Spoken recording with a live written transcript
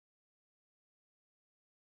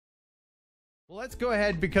Well, let's go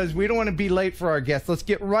ahead because we don't want to be late for our guests. Let's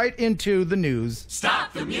get right into the news.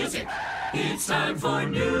 Stop the music. It's time for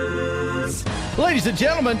news. Ladies and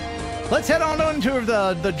gentlemen, let's head on into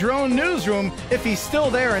the drone newsroom. If he's still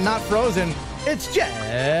there and not frozen, it's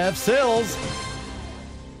Jeff Sills.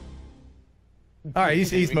 All right,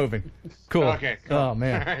 he's moving. Cool. Okay. Cool. Oh,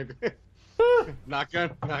 man. All right. Knock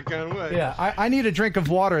on wood. Yeah, I need a drink of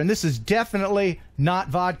water, and this is definitely not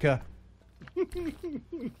vodka.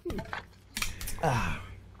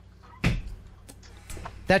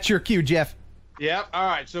 That's your cue, Jeff. Yep. All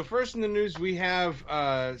right. So first in the news, we have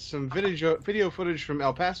some video footage from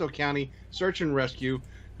El Paso County Search and Rescue,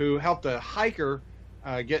 who helped a hiker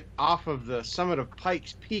get off of the summit of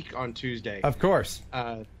Pikes Peak on Tuesday. Of course.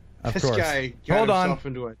 This guy got himself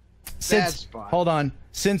into a bad spot. Hold on.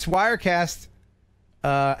 Since Wirecast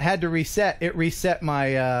had to reset, it reset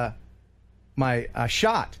my my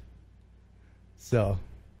shot. So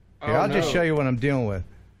here, I'll just show you what I'm dealing with.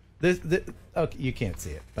 This okay, you can't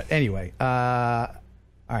see it, but anyway. All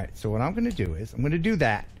right. So what I'm going to do is I'm going to do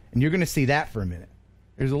that, and you're going to see that for a minute.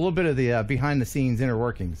 There's a little bit of the behind-the-scenes inner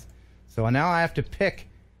workings. So now I have to pick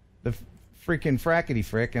the freaking frackety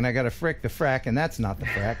frick, and I got to frick the frack, and that's not the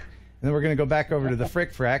frack. And then we're going to go back over to the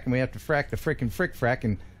frick frack, and we have to frack the frickin' frick frack,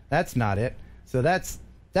 and that's not it. So that's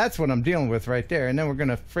what I'm dealing with right there. And then we're going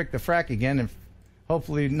to frick the frack again, and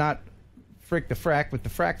hopefully not frick the frack with the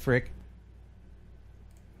frack frick.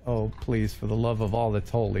 Oh, please, for the love of all that's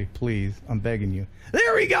holy, please, I'm begging you.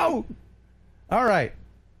 There we go! All right.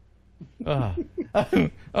 Oh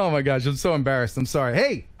my gosh, I'm so embarrassed. I'm sorry.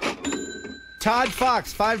 Hey, Todd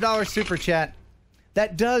Fox, $5 super chat.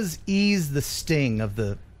 That does ease the sting of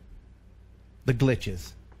the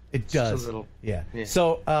glitches. It does. Just a little. Yeah.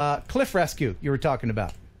 So, Cliff Rescue, you were talking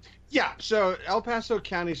about. Yeah. So El Paso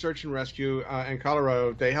County Search and Rescue in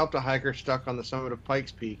Colorado, they helped a hiker stuck on the summit of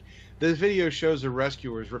Pikes Peak. This video shows the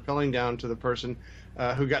rescuers rappelling down to the person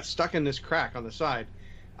who got stuck in this crack on the side.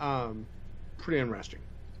 Pretty interesting.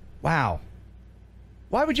 Wow.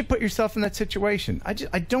 Why would you put yourself in that situation? I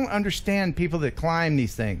don't understand people that climb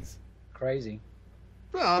these things. Crazy.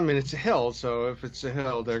 Well, I mean, it's a hill, so if it's a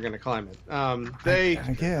hill, they're going to climb it.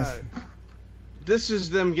 I guess. This is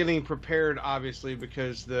them getting prepared, obviously,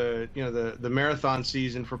 because the marathon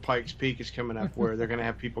season for Pikes Peak is coming up, where they're going to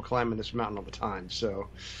have people climbing this mountain all the time. So,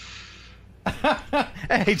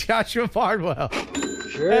 hey, Joshua Bardwell.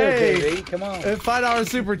 Sure, hey, baby, come on. $5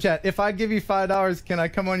 super chat. If I give you $5, can I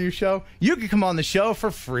come on your show? You can come on the show for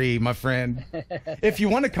free, my friend. If you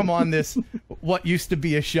want to come on this, what used to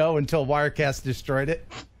be a show until Wirecast destroyed it.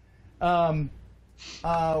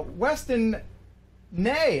 Weston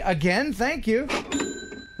Nay, again, thank you.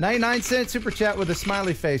 99-cent super chat with a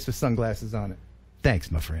smiley face with sunglasses on it. Thanks,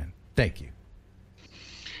 my friend. Thank you.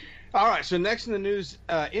 All right, so next in the news,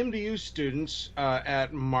 MDU students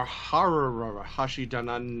at Maharashi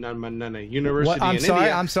University I'm in sorry,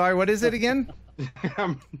 India. I'm sorry, what is it again?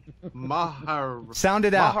 Sound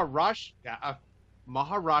it out.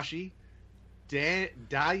 Maharashi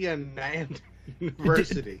Dayanand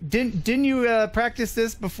University. Didn't you practice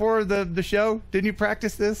this before the show? Didn't you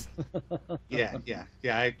practice this? Yeah.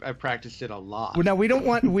 I practiced it a lot. Well, now we don't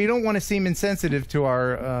want to seem insensitive to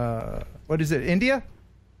our what is it? India?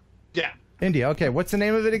 Yeah. India. Okay. What's the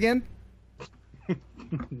name of it again?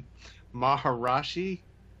 Maharashi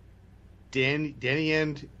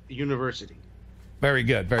Dayanand University. Very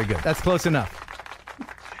good. Very good. That's close enough.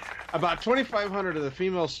 About 2,500 of the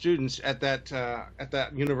female students at that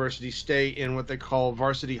university stay in what they call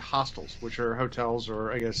varsity hostels, which are hotels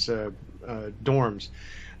or I guess dorms.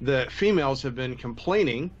 The females have been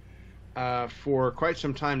complaining for quite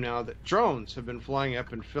some time now that drones have been flying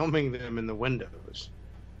up and filming them in the windows.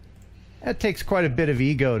 That takes quite a bit of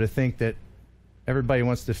ego to think that everybody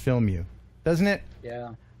wants to film you, doesn't it?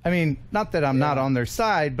 Yeah. I mean, not that I'm not on their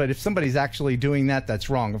side, but if somebody's actually doing that,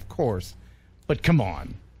 that's wrong, of course. But come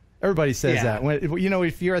on. Everybody says that. When,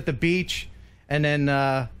 if you're at the beach and then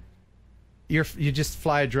you just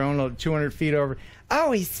fly a drone 200 feet over.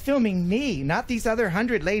 Oh, he's filming me, not these other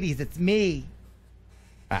 100 ladies. It's me.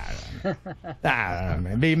 I don't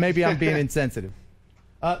know. Maybe I'm being insensitive.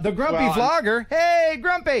 The Grumpy Vlogger. Hey,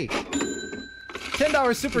 Grumpy.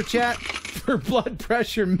 $10 super chat for blood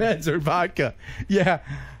pressure meds or vodka. Yeah.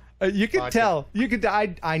 You can tell.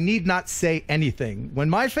 I need not say anything.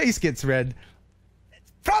 When my face gets red,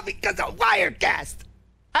 it's probably because of Wirecast.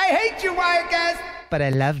 I hate you, Wirecast. But I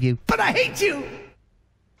love you. But I hate you.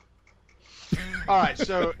 All right,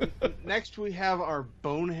 so next we have our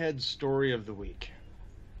bonehead story of the week.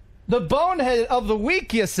 The bonehead of the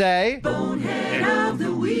week, you say? Bonehead of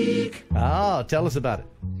the week. Oh, tell us about it.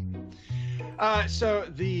 So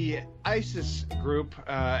the ISIS group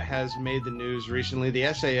has made the news recently.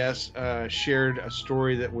 The SAS shared a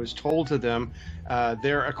story that was told to them.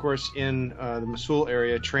 They're, of course, in the Mosul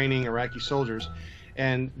area training Iraqi soldiers.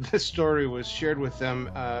 And this story was shared with them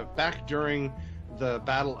back during the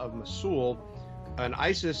Battle of Mosul. An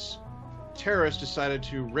ISIS terrorist decided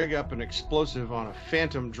to rig up an explosive on a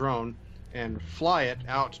Phantom drone and fly it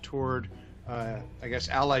out toward, I guess,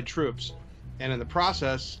 Allied troops. And in the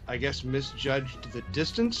process, I guess, misjudged the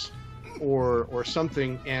distance or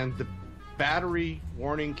something, and the battery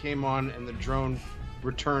warning came on and the drone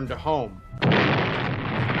returned to home.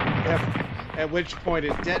 At which point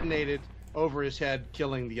it detonated over his head,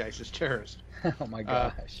 killing the ISIS terrorist. Oh my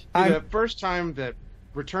gosh. The first time that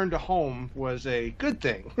return to home was a good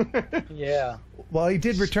thing. Yeah. Well, he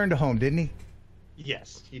did return to home, didn't he?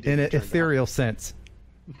 Yes, he did. In an ethereal sense.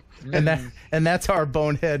 And that's our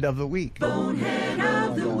bonehead of the week. Bonehead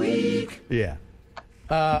of the week. Yeah.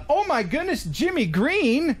 Oh my goodness, Jimmy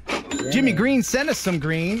Green. Yeah. Jimmy Green sent us some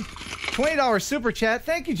green. $20 super chat.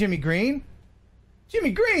 Thank you, Jimmy Green.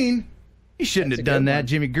 Jimmy Green? You shouldn't have done that,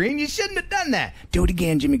 Jimmy Green. You shouldn't have done that. Do it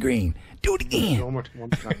again, Jimmy Green. Do it again. One more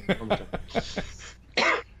time.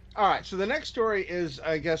 All right, so the next story is,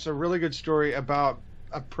 I guess, a really good story about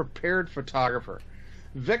a prepared photographer.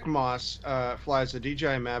 Vic Moss flies a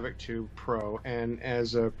DJI Mavic 2 Pro, and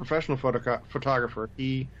as a professional photographer,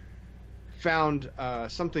 he found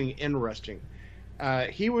something interesting.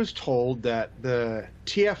 He was told that the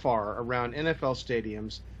TFR around NFL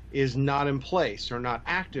stadiums is not in place or not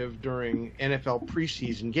active during NFL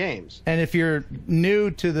preseason games. And if you're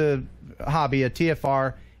new to the hobby, a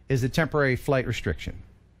TFR is a temporary flight restriction.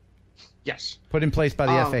 Yes. Put in place by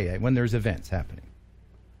the FAA when there's events happening.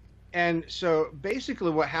 And so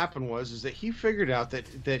basically what happened is that he figured out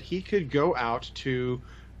that he could go out to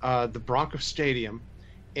the Broncos Stadium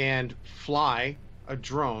and fly a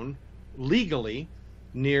drone legally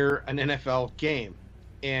near an NFL game.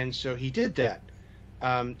 And so he did that.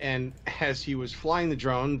 And as he was flying the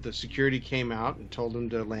drone, the security came out and told him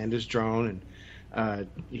to land his drone. And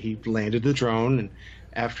he landed the drone. And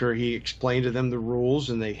after he explained to them the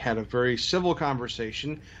rules, and they had a very civil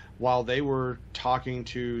conversation, while they were talking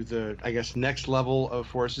to the, I guess, next level of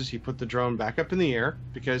forces, he put the drone back up in the air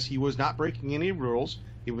because he was not breaking any rules.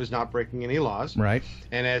 He was not breaking any laws. Right.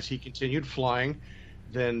 And as he continued flying,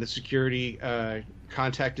 then the security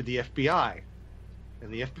contacted the FBI.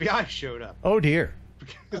 And the FBI showed up. Oh, dear.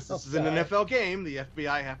 Because this is an NFL game. The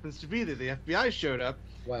FBI happens to be there. The FBI showed up.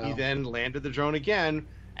 Wow. He then landed the drone again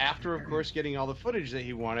after, of course, getting all the footage that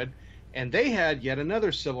he wanted. And they had yet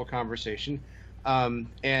another civil conversation.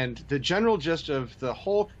 And the general gist of the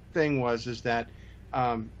whole thing is that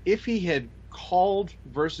if he had called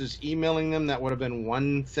versus emailing them, that would have been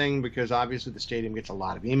one thing, because obviously the stadium gets a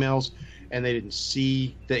lot of emails and they didn't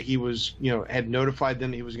see that he was, had notified them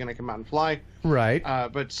that he was going to come out and fly. Right.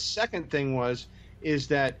 But second thing is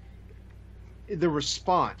that the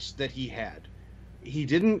response that he had,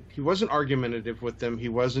 he wasn't argumentative with them. He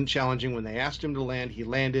wasn't challenging when they asked him to land. He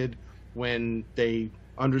landed. When they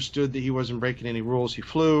understood that he wasn't breaking any rules, he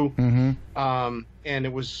flew. Mm-hmm. And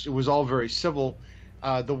it was all very civil.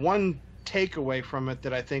 The one takeaway from it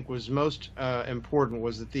that I think was most important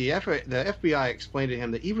was that the FBI explained to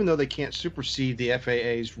him that even though they can't supersede the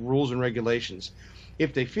FAA's rules and regulations,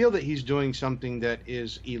 if they feel that he's doing something that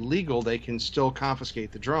is illegal, they can still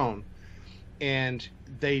confiscate the drone. And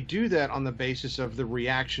they do that on the basis of the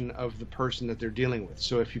reaction of the person that they're dealing with.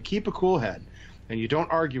 So if you keep a cool head and you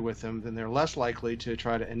don't argue with them, then they're less likely to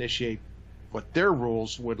try to initiate what their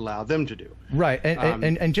rules would allow them to do. Right.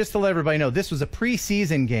 And just to let everybody know, this was a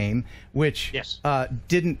preseason game, which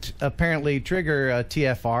didn't apparently trigger a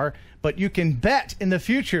TFR, but you can bet in the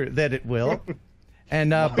future that it will.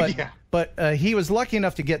 And but he was lucky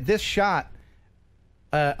enough to get this shot,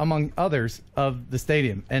 among others, of the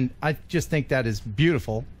stadium. And I just think that is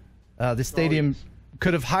beautiful. The stadium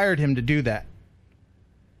could have hired him to do that.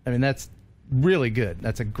 I mean, that's really good.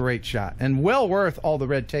 That's a great shot, and well worth all the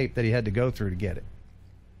red tape that he had to go through to get it.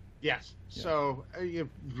 Yes. Yeah. So you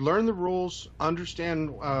learn the rules, understand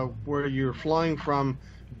where you're flying from,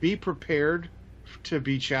 be prepared to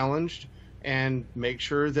be challenged, and make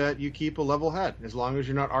sure that you keep a level head. As long as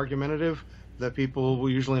you're not argumentative, the people will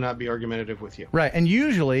usually not be argumentative with you. Right, and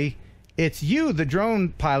usually it's you, the drone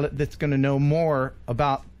pilot, that's going to know more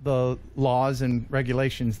about the laws and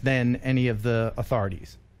regulations than any of the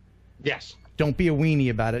authorities. Yes. Don't be a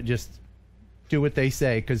weenie about it. Just do what they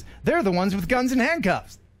say, because they're the ones with guns and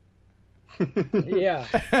handcuffs. Yeah.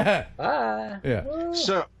 Yeah.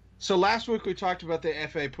 So last week we talked about the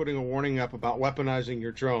FAA putting a warning up about weaponizing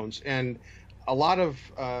your drones, and a lot of,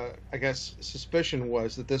 I guess, suspicion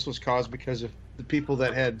was that this was caused because of the people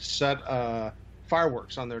that had set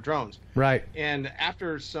fireworks on their drones. Right. And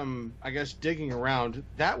after some, I guess, digging around,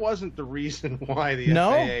 that wasn't the reason why the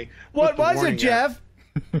No? FAA. What was it, Jeff?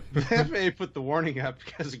 The FAA put the warning up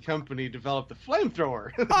because the company developed a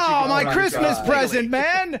flamethrower. Oh, my Christmas God. present,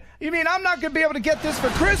 man! You mean I'm not going to be able to get this for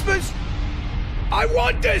Christmas? I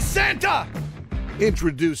want this, Santa!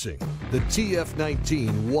 Introducing the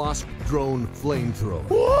TF-19 Wasp drone flamethrower.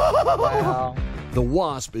 Wow. The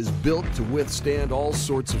Wasp is built to withstand all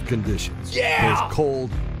sorts of conditions, Yeah! both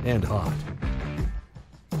cold and hot.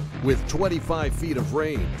 With 25 feet of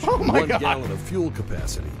range Oh and my 1 God. gallon of fuel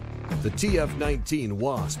capacity, the TF-19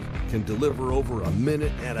 Wasp can deliver over 1.5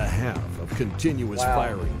 minutes of continuous Wow.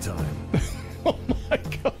 firing time. Oh my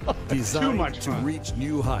God! Designed much to fun. reach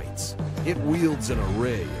new heights, it wields an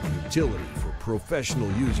array of utility for professional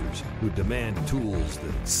users who demand tools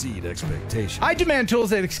that exceed expectations. I demand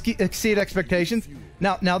tools that exceed expectations.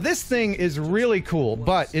 Now this thing is really cool,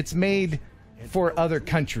 but it's made for other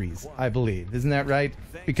countries, I believe. Isn't that right?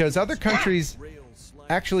 Because other countries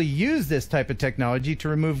actually use this type of technology to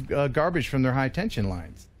remove garbage from their high tension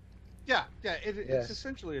lines. Yeah, it's Yes.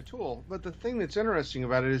 essentially a tool. But the thing that's interesting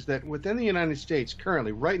about it is that within the United States,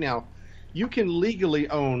 currently, right now, you can legally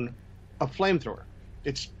own a flamethrower.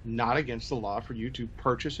 It's not against the law for you to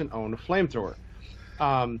purchase and own a flamethrower.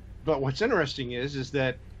 But what's interesting is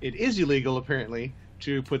that it is illegal, apparently,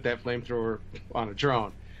 to put that flamethrower on a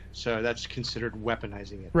drone. So that's considered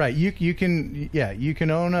weaponizing it. Right. You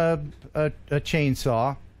can own a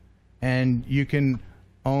chainsaw, and you can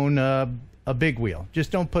own a big wheel.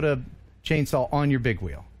 Just don't put a chainsaw on your big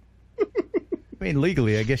wheel. I mean,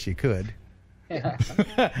 legally, I guess you could. Yeah.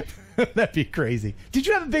 That'd be crazy. Did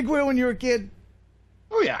you have a big wheel when you were a kid?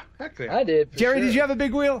 Oh, yeah. Heck yeah. I did. for Jerry, sure. did you have a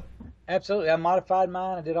big wheel? Absolutely. I modified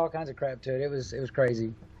mine. I did all kinds of crap to it. It was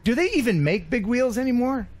crazy. Do they even make big wheels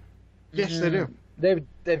anymore? Yes, they do.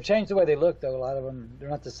 They've changed the way they look though. A lot of them, they're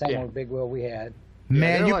not the same Yeah. old big wheel we had. Man,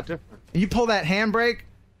 they're a you lot different. you pull that handbrake,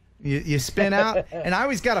 you spin out, and I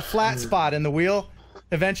always got a flat spot in the wheel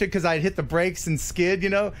eventually because I'd hit the brakes and skid,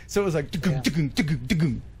 so it was like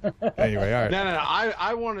anyway, all right. No.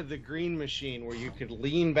 I wanted the green machine where you could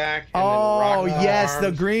lean back and Oh then rock with yes, your the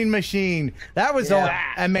arms. green machine. That was Yeah. on,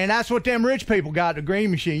 and man, that's what them rich people got, the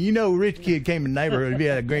green machine. You know, a rich kid came in the neighborhood, he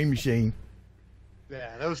had a green machine.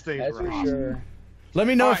 Yeah, those things That's were for awesome. sure. Let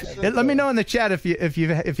me know. All right, so- Let me know in the chat if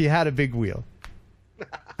you had a big wheel.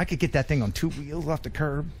 I could get that thing on 2 wheels off the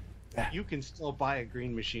curb. You can still buy a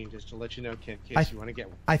green machine, just to let you know, Ken, in I- case you want to get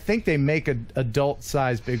one. I think they make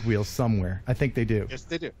adult-sized big wheels somewhere. I think they do. Yes,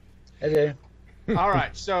 they do. I do. All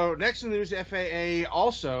right. So next in the news, FAA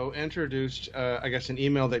also introduced, I guess, an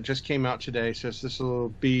email that just came out today. Says this will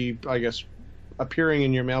be, I guess, appearing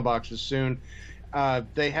in your mailboxes soon.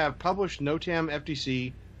 They have published NOTAM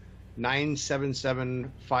FTC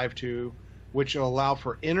 97752, which will allow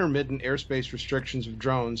for intermittent airspace restrictions of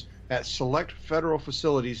drones at select federal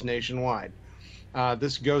facilities nationwide.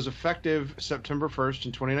 This goes effective September 1st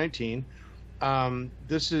in 2019.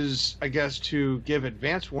 This is, I guess, to give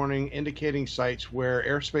advance warning indicating sites where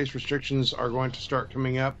airspace restrictions are going to start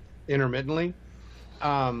coming up intermittently.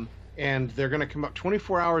 And they're going to come up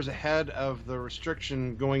 24 hours ahead of the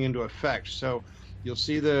restriction going into effect. So you'll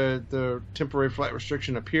see the temporary flight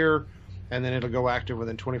restriction appear, and then it'll go active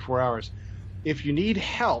within 24 hours. If you need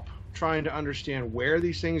help trying to understand where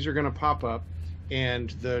these things are going to pop up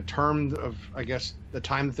and the term of, I guess, the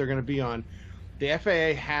time that they're going to be on, the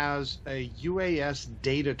FAA has a UAS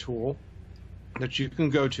data tool that you can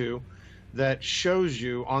go to that shows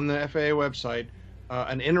you on the FAA website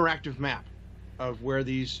an interactive map of where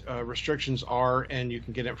these restrictions are, and you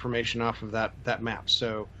can get information off of that map.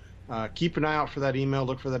 So keep an eye out for that email.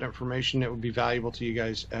 Look for that information. It would be valuable to you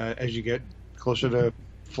guys as you get closer to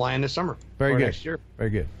flying this summer Very or good. next year. Very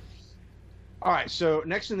good. All right, so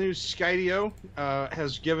next in the news, Skydio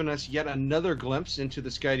has given us yet another glimpse into the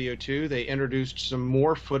Skydio 2. They introduced some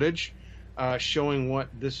more footage showing what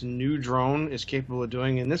this new drone is capable of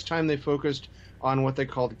doing, and this time they focused on what they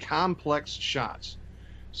called complex shots.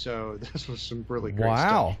 So this was some really great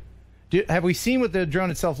Wow. stuff. Have we seen what the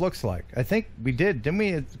drone itself looks like? I think we did, didn't we?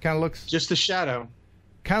 It kind of looks Just a shadow.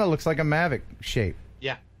 like a Mavic shape.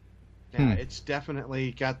 Yeah. Yeah, it's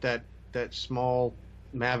definitely got that small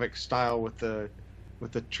Mavic style with the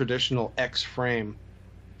traditional X frame.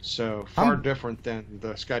 So far different than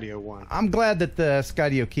the Skydio 1. I'm glad that the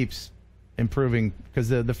Skydio keeps improving because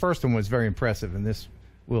the first one was very impressive, and this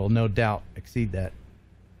will no doubt exceed that.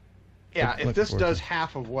 Yeah, Look if this forward does to-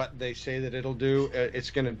 half of what they say that it'll do,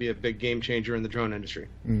 it's going to be a big game changer in the drone industry.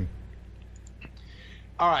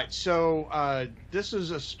 All right, so this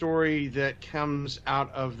is a story that comes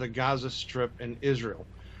out of the Gaza Strip in Israel.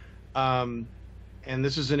 And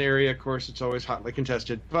this is an area, of course, it's always hotly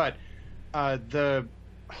contested. But the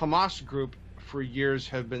Hamas group for years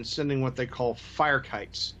have been sending what they call fire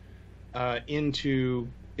kites into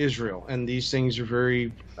Israel. And these things are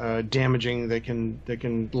very damaging. They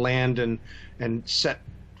can land and set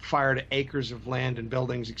fire to acres of land and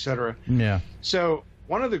buildings, etc. Yeah. So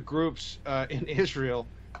one of the groups in Israel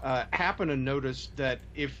happened to notice that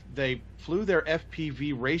if they flew their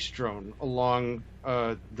FPV race drone along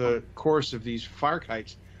the course of these fire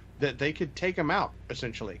kites, that they could take them out,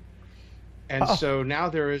 essentially. And so now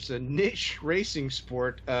there is a niche racing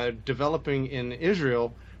sport developing in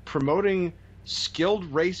Israel promoting skilled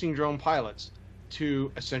racing drone pilots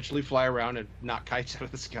to essentially fly around and knock kites out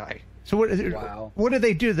of the sky. So what do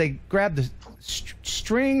they do? They grab the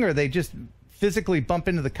string, or they just physically bump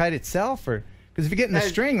into the kite itself? Or because if you get in the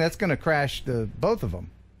string, that's going to crash both of them.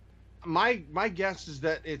 My guess is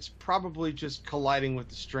that it's probably just colliding with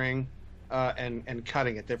the string and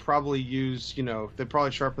cutting it. They probably use, they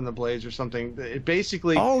probably sharpen the blades or something. It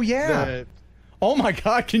basically. Oh yeah. Oh my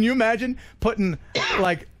God! Can you imagine putting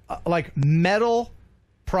like metal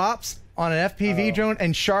props on an FPV drone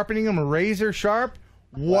and sharpening them razor sharp?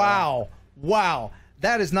 Wow.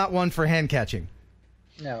 That is not one for hand catching.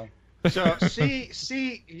 No. So see,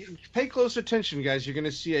 pay close attention, guys. You're going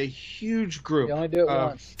to see a huge group You only do it of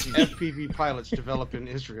once. FPV pilots develop in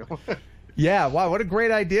Israel. Yeah. Wow. What a great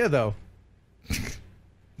idea, though.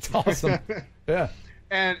 It's awesome. Yeah.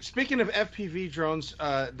 And speaking of FPV drones,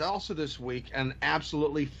 also this week, an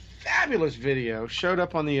absolutely fabulous video showed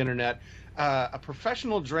up on the internet. A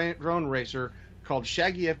professional drone racer called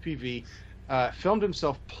Shaggy FPV filmed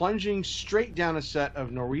himself plunging straight down a set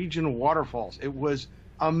of Norwegian waterfalls. It was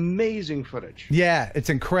amazing footage. Yeah,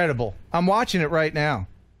 it's incredible. I'm watching it right now.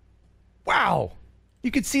 Wow.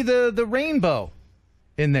 You could see the rainbow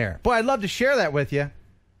in there. Boy, I'd love to share that with you.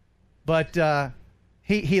 But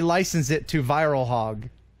he licensed it to Viral Hog.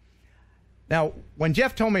 Now, when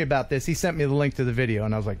Jeff told me about this, he sent me the link to the video,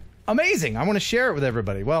 and I was like, amazing. I want to share it with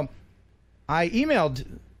everybody. Well, I emailed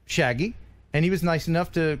Shaggy, and he was nice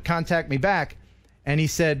enough to contact me back, and he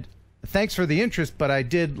said, thanks for the interest, but I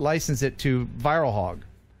did license it to Viral Hog.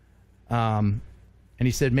 And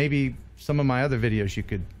he said, maybe some of my other videos you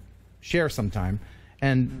could share sometime.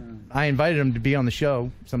 And I invited him to be on the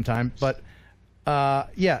show sometime. But,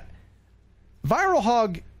 yeah, Viral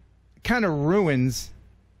Hog kind of ruins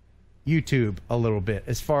YouTube a little bit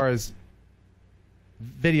as far as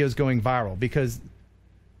videos going viral, because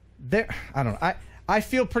I don't know. I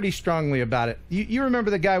feel pretty strongly about it. You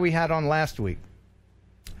remember the guy we had on last week?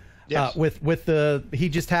 Yes. He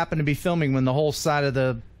just happened to be filming when the whole side of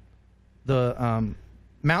the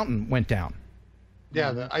mountain went down.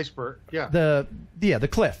 Yeah, the iceberg. Yeah. The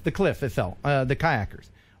cliff it fell. The kayakers.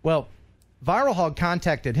 Well, Viral Hog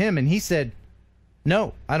contacted him, and he said,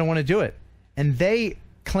 no, I don't want to do it. And they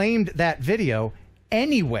claimed that video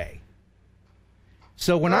anyway.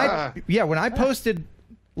 So when I posted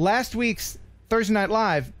last week's Thursday Night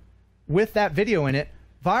Live with that video in it,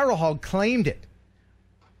 Viral Hog claimed it.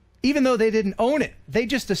 Even though they didn't own it. They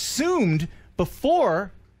just assumed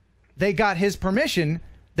before they got his permission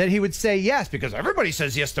that he would say yes, because everybody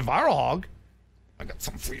says yes to Viral Hog. I got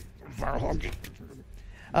some free Viral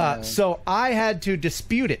Hog. So I had to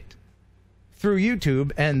dispute it through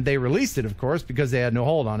YouTube, and they released it, of course, because they had no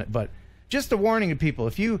hold on it. But just a warning to people,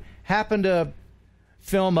 if you happen to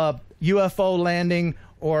film a UFO landing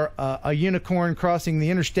or a unicorn crossing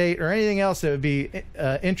the interstate or anything else that would be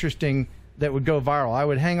interesting that would go viral, I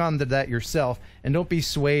would hang on to that yourself, and don't be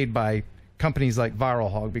swayed by companies like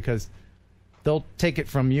Viral Hog, because they'll take it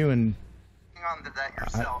from you and hang on to that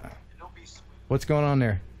yourself. What's going on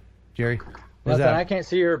there, Jerry? What's Nothing. that? I can't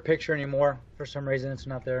see your picture anymore. For some reason, it's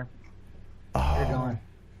not there. You're gone.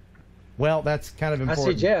 Well, that's kind of important.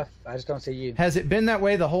 I see Jeff. I just don't see you. Has it been that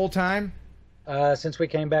way the whole time? Since we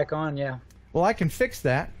came back on, yeah. Well, I can fix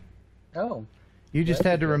that. Oh. You just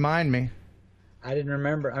had to remind me. I didn't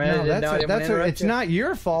remember. I mean, No, I didn't know. I didn't want to interrupt it's you. not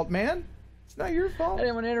your fault, man. It's not your fault. I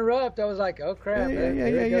didn't want to interrupt. I was like, oh crap! Yeah, Here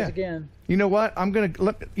it goes yeah. again. You know what?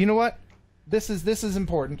 You know what? This is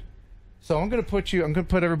important. So I'm gonna put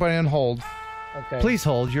everybody on hold. Okay. Please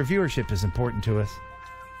hold. Your viewership is important to us.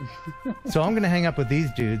 So I'm gonna hang up with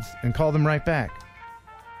these dudes and call them right back.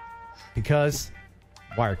 Because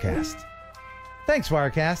Wirecast. Thanks,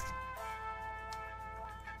 Wirecast.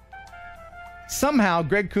 Somehow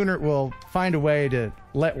Greg Kunert will find a way to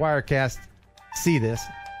let Wirecast see this.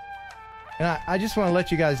 And I just want to let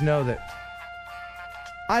you guys know that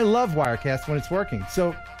I love Wirecast when it's working.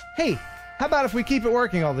 So, hey, How about if we keep it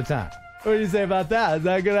working all the time? What do you say about that? Is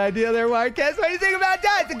that a good idea there, Wirecast? What do you think about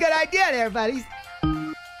that? It's a good idea there, buddies.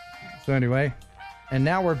 So anyway, and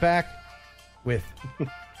now we're back with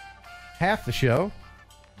half the show,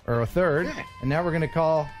 or a third, and now we're going to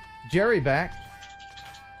call Jerry back.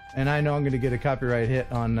 And I know I'm going to get a copyright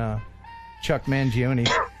hit on Chuck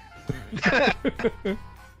Mangione.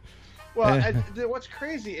 Well, what's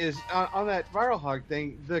crazy is on that Viral Hog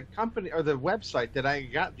thing, the company or the website that I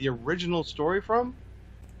got the original story from,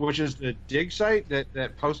 which is the dig site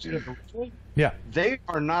that posted it originally, they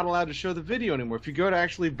are not allowed to show the video anymore. If you go to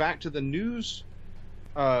actually back to the news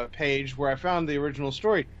page where I found the original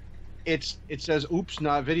story, it says, "Oops,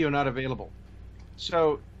 video not available."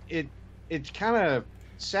 So it's kind of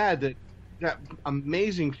sad that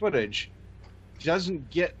amazing footage doesn't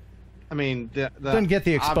get. I mean, doesn't get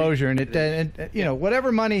the exposure, and you know,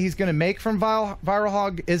 whatever money he's going to make from Viral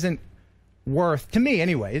Hog isn't worth, to me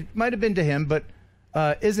anyway. It might have been to him, but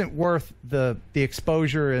isn't worth the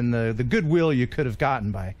exposure and the goodwill you could have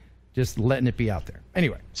gotten by just letting it be out there.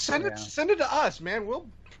 Anyway, send it to us, man. We'll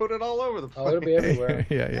put it all over the place. Oh, it'll be everywhere.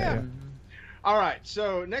 yeah. All right.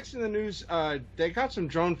 So next in the news, they got some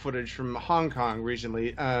drone footage from Hong Kong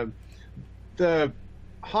recently. The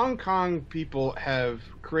Hong Kong people have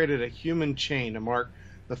created a human chain to mark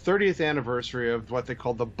the 30th anniversary of what they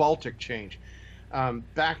call the Baltic Change.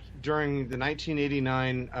 Back during the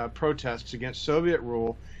 1989 protests against Soviet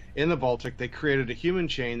rule in the Baltic, they created a human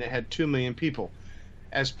chain that had 2 million people.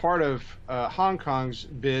 As part of Hong Kong's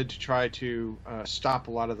bid to try to stop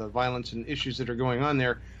a lot of the violence and issues that are going on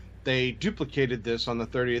there, they duplicated this on the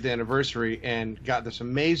 30th anniversary and got this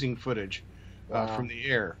amazing footage from the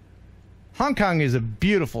air. Hong Kong is a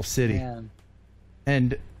beautiful city. Man.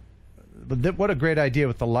 And what a great idea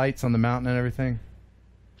with the lights on the mountain and everything.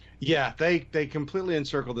 Yeah, they completely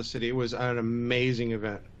encircled the city. It was an amazing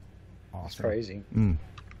event. Awesome. It's crazy.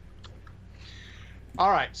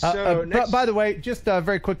 All right, so next... by the way, just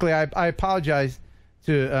very quickly, I apologize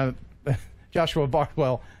to Joshua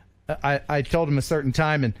Barwell. I told him a certain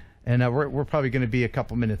time, and we're probably going to be a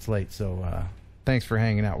couple minutes late, so thanks for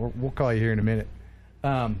hanging out. We'll call you here in a minute.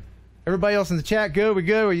 Everybody else in the chat, good? We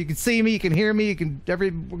good? Or you can see me, you can hear me,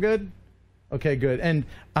 we're good? Okay, good. And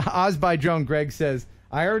Oz by Drone Greg says,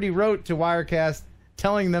 I already wrote to Wirecast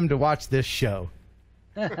telling them to watch this show.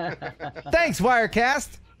 Thanks,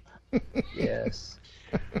 Wirecast. Yes.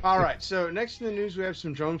 All right, so next in the news, we have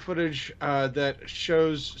some drone footage that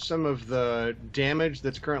shows some of the damage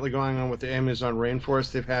that's currently going on with the Amazon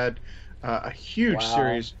rainforest. They've had a huge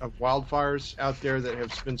series of wildfires out there that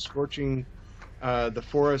have been scorching the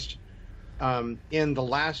forest. In the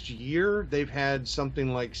last year, they've had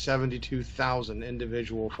something like 72,000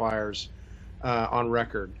 individual fires on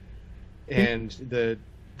record, and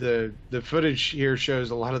the footage here shows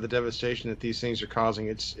a lot of the devastation that these things are causing.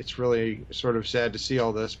 It's really sort of sad to see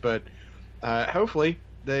all this, but hopefully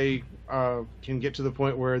they can get to the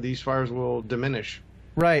point where these fires will diminish.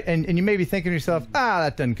 Right, and you may be thinking to yourself,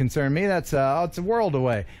 that doesn't concern me. That's it's a world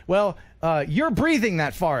away. Well, you're breathing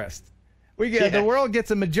that forest. The world gets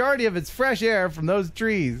a majority of its fresh air from those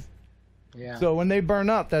trees. Yeah. So when they burn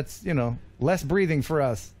up, that's less breathing for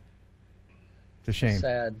us. It's a shame.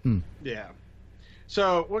 Sad. Yeah.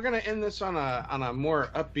 So we're gonna end this on a more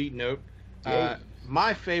upbeat note.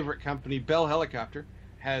 My favorite company, Bell Helicopter,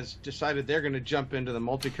 has decided they're going to jump into the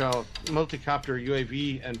multicopter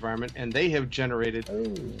UAV environment, and they have generated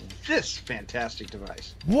this fantastic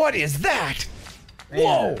device. What is that? Man.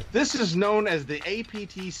 Whoa! This is known as the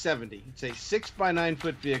APT-70. It's a 6x9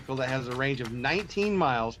 foot vehicle that has a range of 19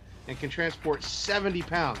 miles and can transport 70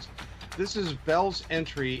 pounds. This is Bell's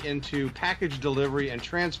entry into package delivery and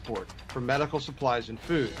transport for medical supplies and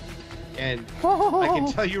food. And I can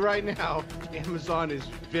tell you right now, Amazon is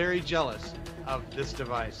very jealous of this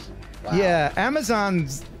device. Wow. Yeah,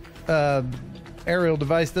 Amazon's aerial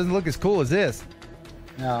device doesn't look as cool as this.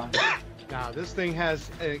 No. Now, this thing has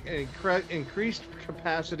increased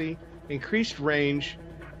capacity, increased range,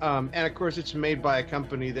 and of course it's made by a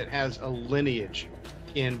company that has a lineage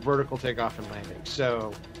in vertical takeoff and landing.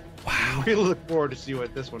 So wow, we look forward to see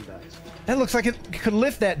what this one does. That looks like it could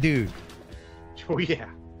lift that dude. Oh, yeah.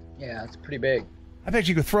 Yeah, it's pretty big. I bet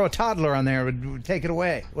you could throw a toddler on there, it would take it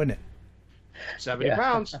away, wouldn't it? 70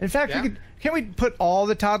 pounds. In fact, can we put all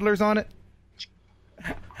the toddlers on it?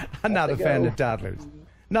 I'm not a fan of toddlers.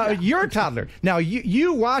 No, your toddler. Now,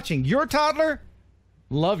 you watching, your toddler,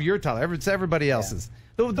 love your toddler. It's everybody else's.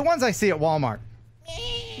 The ones I see at Walmart.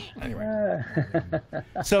 Anyway.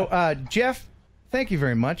 So, Jeff, thank you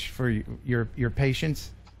very much for your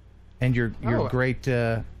patience and your great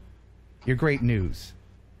news.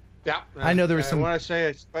 Yeah, I know there was some. I want to say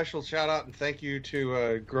a special shout out and thank you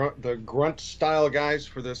to the Grunt Style guys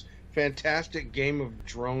for this fantastic Game of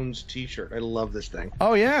Drones T-shirt. I love this thing.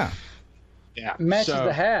 Oh yeah. Yeah. Matches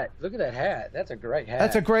the hat. Look at that hat. That's a great hat.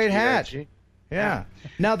 That's a great hat. Yeah.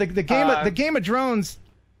 Now the Game of Drones.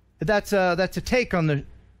 That's a take on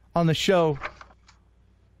the show.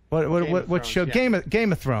 What show? Yeah.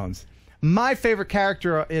 Game of Thrones. My favorite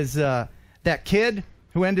character is that kid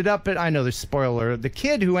who ended up I know there's spoiler. The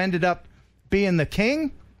kid who ended up being the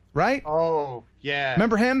king, right? Oh yeah.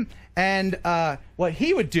 Remember him? And what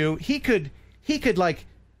he would do, he could like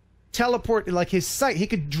teleport, like his sight. He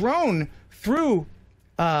could drone through.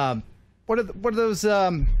 What are those?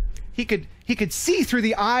 He could see through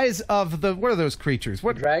the eyes of the. What are those creatures?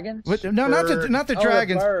 What dragons? No, not the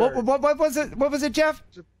dragons. What was it? What was it, Jeff?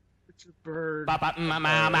 It's a bird.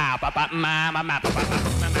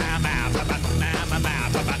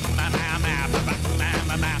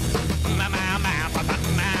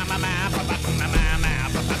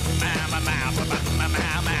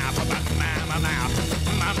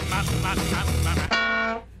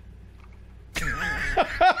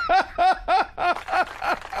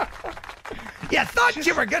 You thought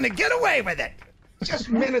you were going to get away with it. Just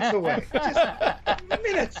minutes away. Just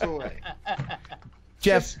minutes away.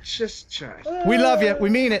 Jeff, just shy. We love you. We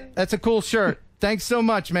mean it. That's a cool shirt. Thanks so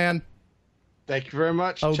much, man. Thank you very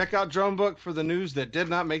much. Oh. Check out Dronebook for the news that did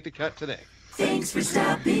not make the cut today. Thanks for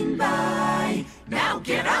stopping by. Now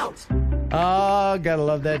get out. Oh, gotta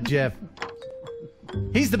love that Jeff.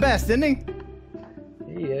 He's the best, isn't he?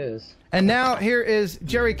 He is. And now here is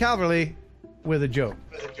Jerry Calverly with a joke.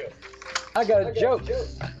 I got a joke.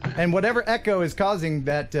 And whatever echo is causing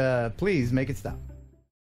that, please make it stop.